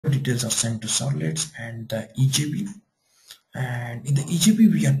details are sent to servlets and the EJB. And in the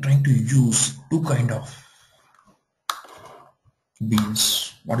EJB we are trying to use two kind of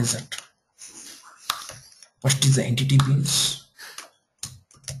beans. What is that? First is the entity beans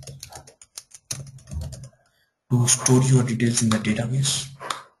to store your details in the database,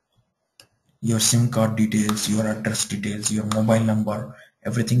 your SIM card details, your address details, your mobile number,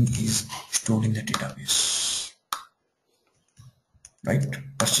 everything is stored in the database, right?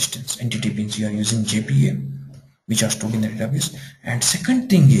 Persistence entity beans, you are using JPA, which are stored in the database. And second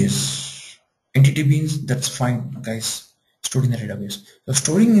thing is entity beans, that's fine guys, stored in the database. So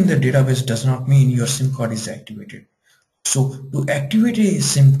storing in the database does not mean your SIM card is activated. So to activate a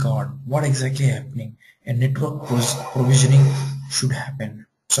SIM card, what exactly happening? A network provisioning should happen,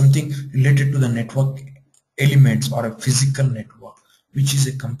 something related to the network elements or a physical network, which is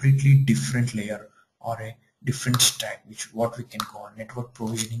a completely different layer or a different stack, which what we can call network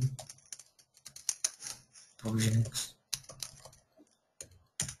provisioning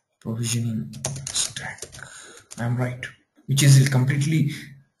stack. I'm right, which is completely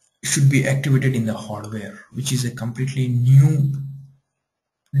should be activated in the hardware, which is a completely new,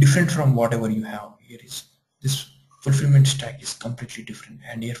 different from whatever you have here. Is this fulfillment stack is completely different,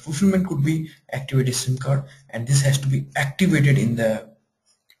 and here fulfillment could be activated SIM card, and this has to be activated in the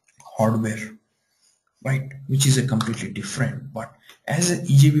hardware, right, which is a completely different. But as a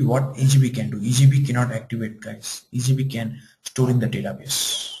EJB, what EJB can do, EJB cannot activate guys. EJB can store in the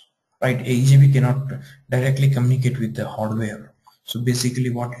database, right? A EJB cannot directly communicate with the hardware. So basically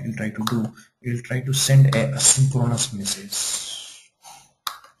what it will try to do, it will try to send a asynchronous message.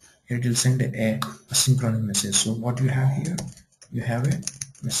 It will send a asynchronous message. So what you have here, you have a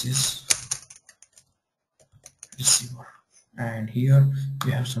message receiver, and here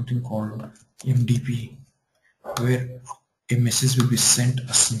you have something called MDP, where a message will be sent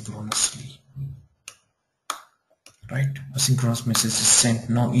asynchronously, right? Asynchronous message is sent.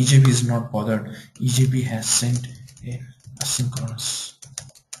 Now EJB is not bothered. EJB has sent a asynchronous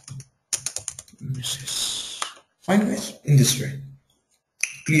message. Fine guys, in this way.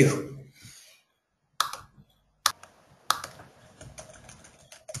 Clear?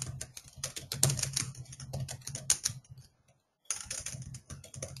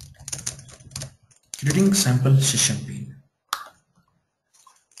 Creating sample session bean,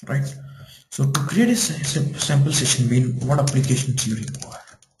 right? So to create a sample session bean, what applications you require?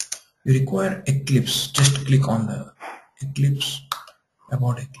 You require Eclipse. Just click on the Eclipse,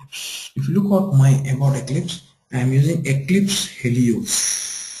 about Eclipse. If you look at my about Eclipse, I am using Eclipse Helios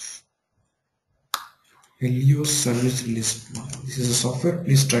service release model. This is a software,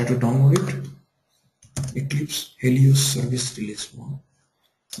 please try to download it. Eclipse Helios service release model.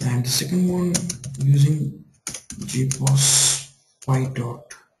 And the second one, using JBoss Py.0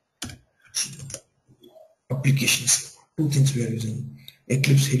 applications. Two things we are using,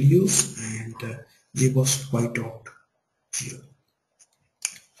 Eclipse Helios and JBoss Py.0.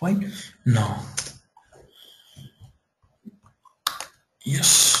 Fine. Now,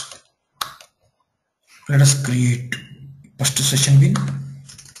 yes, let us create first session bean.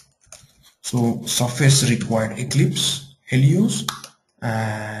 So software is required Eclipse Helios,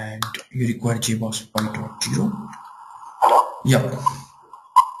 and you require JBoss Py.0. Yeah.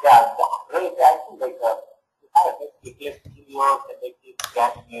 Yeah, really, I think like you have Eclipse Helios and Eclipse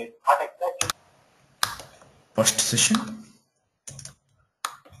Gatsmate. What exactly? First session.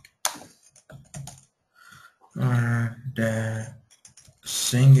 And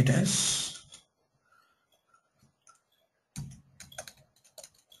saying it as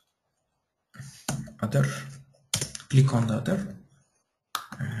other, click on the other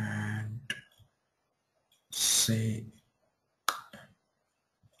and say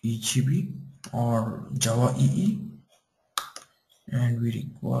EJB or Java EE, and we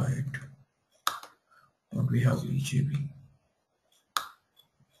required what we have, EJB.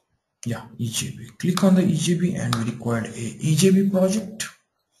 Yeah, EJB. Click on the EJB, and we required a EJB project.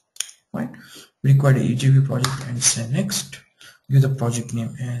 Right? We required a EJB project, and say next. Give the project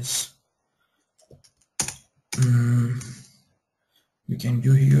name as we can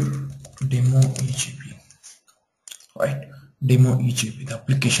do here demo EJB. Right? Demo EJB. The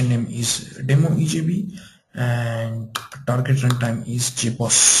application name is demo EJB, and target runtime is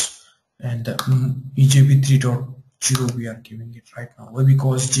JBoss, and the EJB 3.0 we are giving it right now. Why?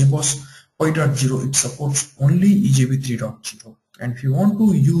 Because JBoss Py.0 it supports only EJB 3.0, and if you want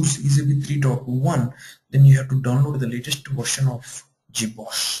to use EJB 3.1, then you have to download the latest version of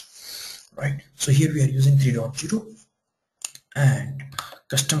JBoss, right? So here we are using 3.0, and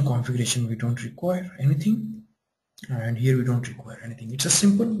custom configuration we don't require anything. and here we don't require anything. It's a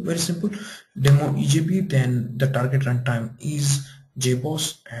simple, very simple demo EJB. Then the target runtime is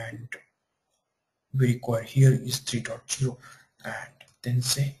JBoss, and we require here is 3.0, and then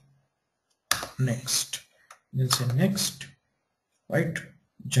say next, then say next, right?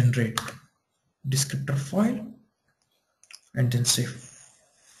 Generate descriptor file, and then say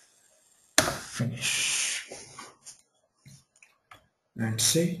finish, and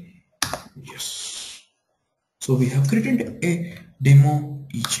say yes. So we have created a demo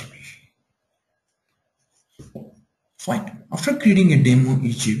EJB. Fine. After creating a demo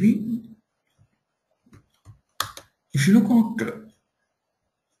EJB, if you look out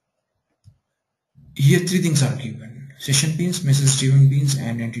here, three things are given: session beans, message driven beans,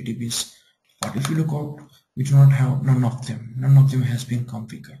 and entity beans. But if you look out, we do not have none of them. None of them has been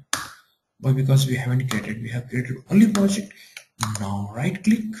configured. Why? Because we haven't created. We have created only project. Now right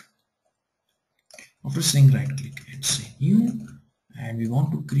click. After saying right click and say new, and we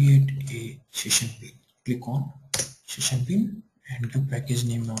want to create a session bean. Click on session bean and give package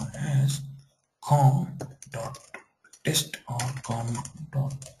name now as com.test or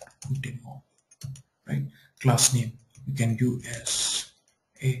com.demo. Right? Class name you can do as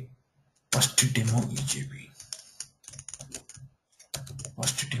a first demo EJB.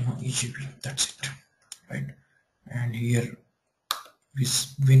 First demo EJB. That's it. Right? And here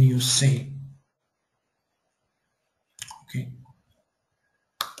when you say okay,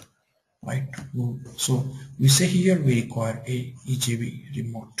 right, so we say here we require a EJB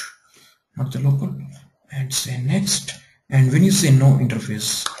remote, not the local, and say next. And when you say no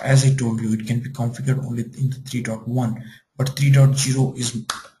interface, as I told you, it can be configured only in the 3.1, but 3.0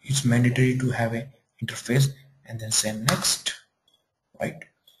 is mandatory to have a interface, and then say next, right?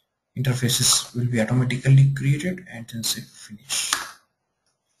 Interfaces will be automatically created, and then say finish.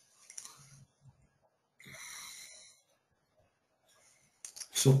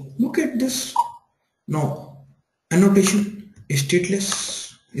 So look at this. Now annotation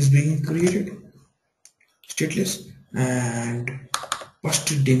stateless is being created, stateless, and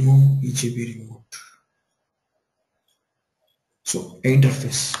first demo EJB remote. So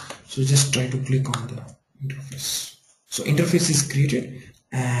interface. So just try to click on the interface. So interface is created,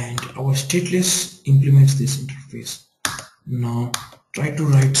 and our stateless implements this interface. Now try to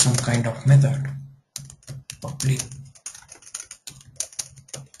write some kind of method. Public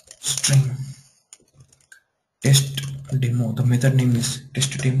string test demo. The method name is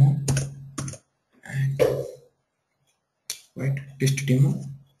test demo, and right, test demo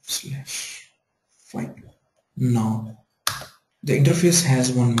slash. Fine. Now the interface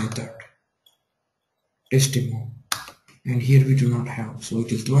has one method, test demo, and here we do not have, so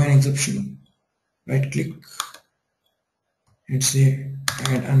it is throw an exception. Right click and say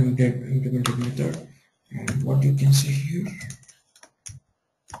add unimplemented method, and what you can say here,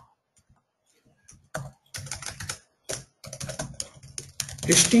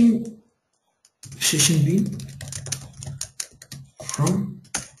 testing session bean from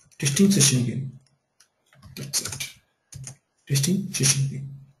testing session bean. That's it. Testing session bean.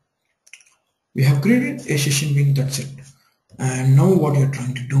 We have created a session bean. That's it. And now what you're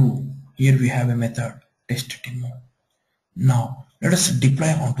trying to do, here we have a method test demo. Now let us deploy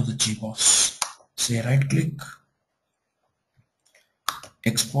onto the JBoss. Say right click,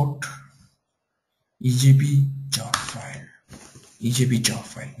 export EJB jar file. EJB jar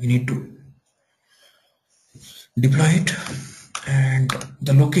file. We need to deploy it, and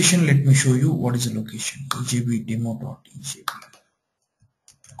the location, let me show you what is the location. EJB demo.ejb.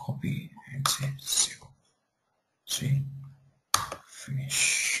 Copy and say save. Say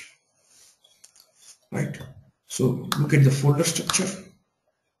finish. Right. So look at the folder structure.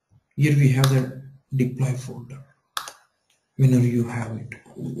 Here we have the deploy folder. Whenever you have it,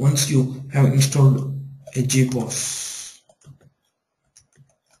 once you have installed a JBoss,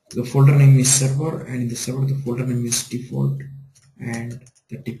 the folder name is server, and in the server the folder name is default and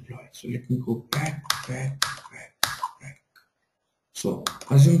the deploy. So let me go back. So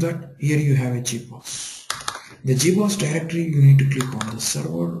assume that here you have a JBoss. The JBoss directory, you need to click on the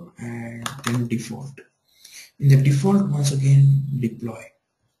server and then default. In the default, once again deploy.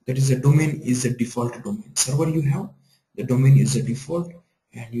 That is, the domain is the default domain. Server you have, the domain is the default,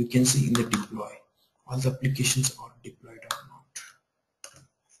 and you can see in the deploy all the applications are deployed or not.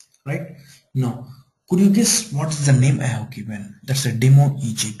 Right now, could you guess what is the name I have given? That's a demo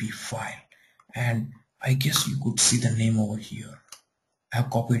EJB file, and I guess you could see the name over here. I have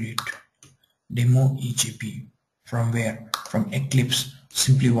copied it, demo EJB. From where? From Eclipse.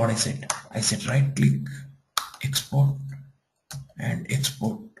 Simply what I said right click, export, and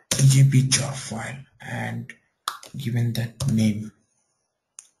export EJB jar file, and given the name,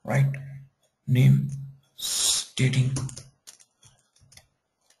 right? Name stating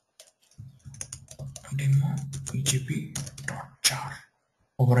demo EJB.jar.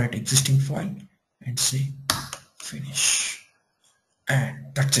 Overwrite existing file and say finish.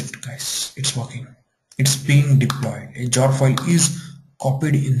 And that's it, guys. It's working. It's being deployed. A jar file is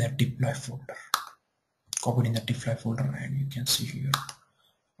copied in the deploy folder. And you can see here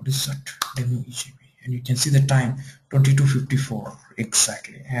what is that, demo EJB, and you can see the time 22:54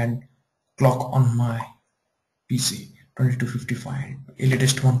 exactly, and clock on my PC 22:55. A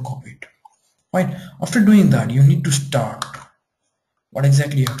latest one copied. Right. After doing that, you need to start. What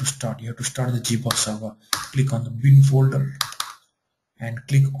exactly you have to start? You have to start the GBox server. Click on the bin folder and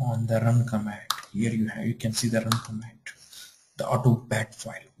click on the run command. Here you can see the run command, the auto batch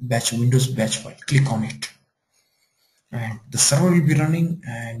Windows batch file. Click on it and the server will be running,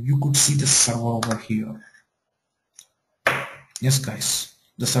 and you could see the server over here. Yes guys,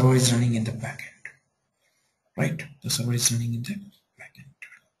 the server is running in the backend, right? The server is running in the backend,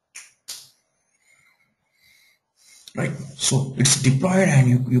 right? So it's deployed, and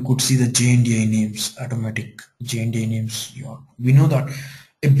you could see the JNDI names, automatic JNDI names. We know that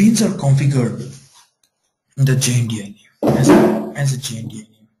beans are configured in the JNDI name as a JNDI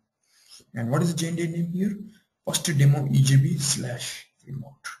name. And what is the JNDI name here? First demo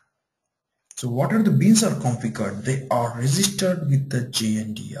EJB/remote. So what are the beans are configured? They are registered with the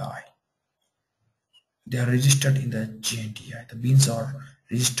JNDI. They are registered in the JNDI. The beans are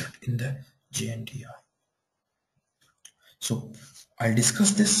registered in the JNDI. So I'll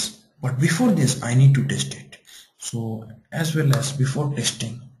discuss this, but before this I need to test it. So as well as before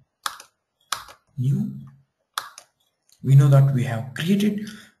testing, new, we know that we have created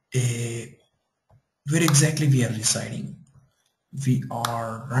a where exactly we are residing. We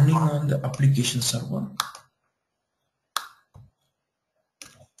are running on the application server,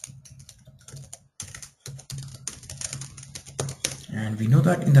 and we know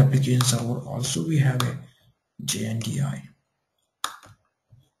that in the application server also we have a JNDI.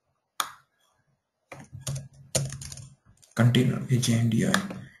 Container, a JNDI,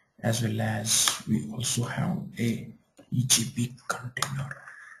 as well as we also have a EJB container.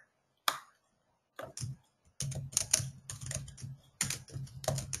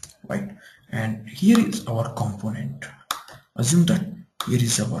 Right, and here is our component. Assume that here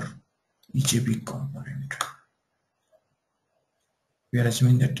is our EJB component. We are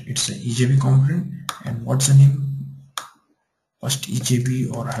assuming that it's an EJB component, and what's the name? First EJB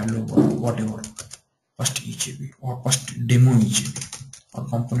or hello or whatever. First EJB or first demo EJB. Our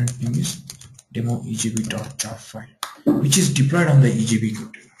component name is demo EJB.jar file, which is deployed on the EJB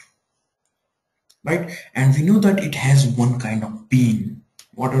container. Right, and we know that it has one kind of bean.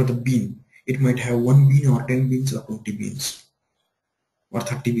 What are the bean? It might have 1 bean or 10 beans or 20 beans or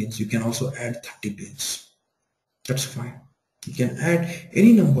 30 beans. You can also add 30 beans. That's fine. You can add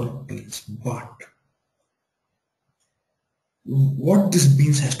any number of beans, but what this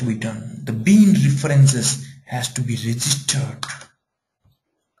beans has to be done? The bean references has to be registered.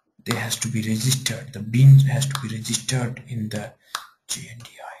 They has to be registered. The bean has to be registered in the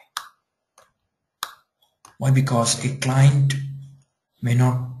JNDI. Why? Because a client may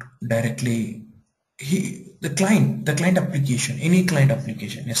not directly, the client application, any client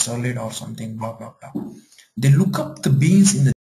application, a solid or something, blah blah blah, they look up the beans in the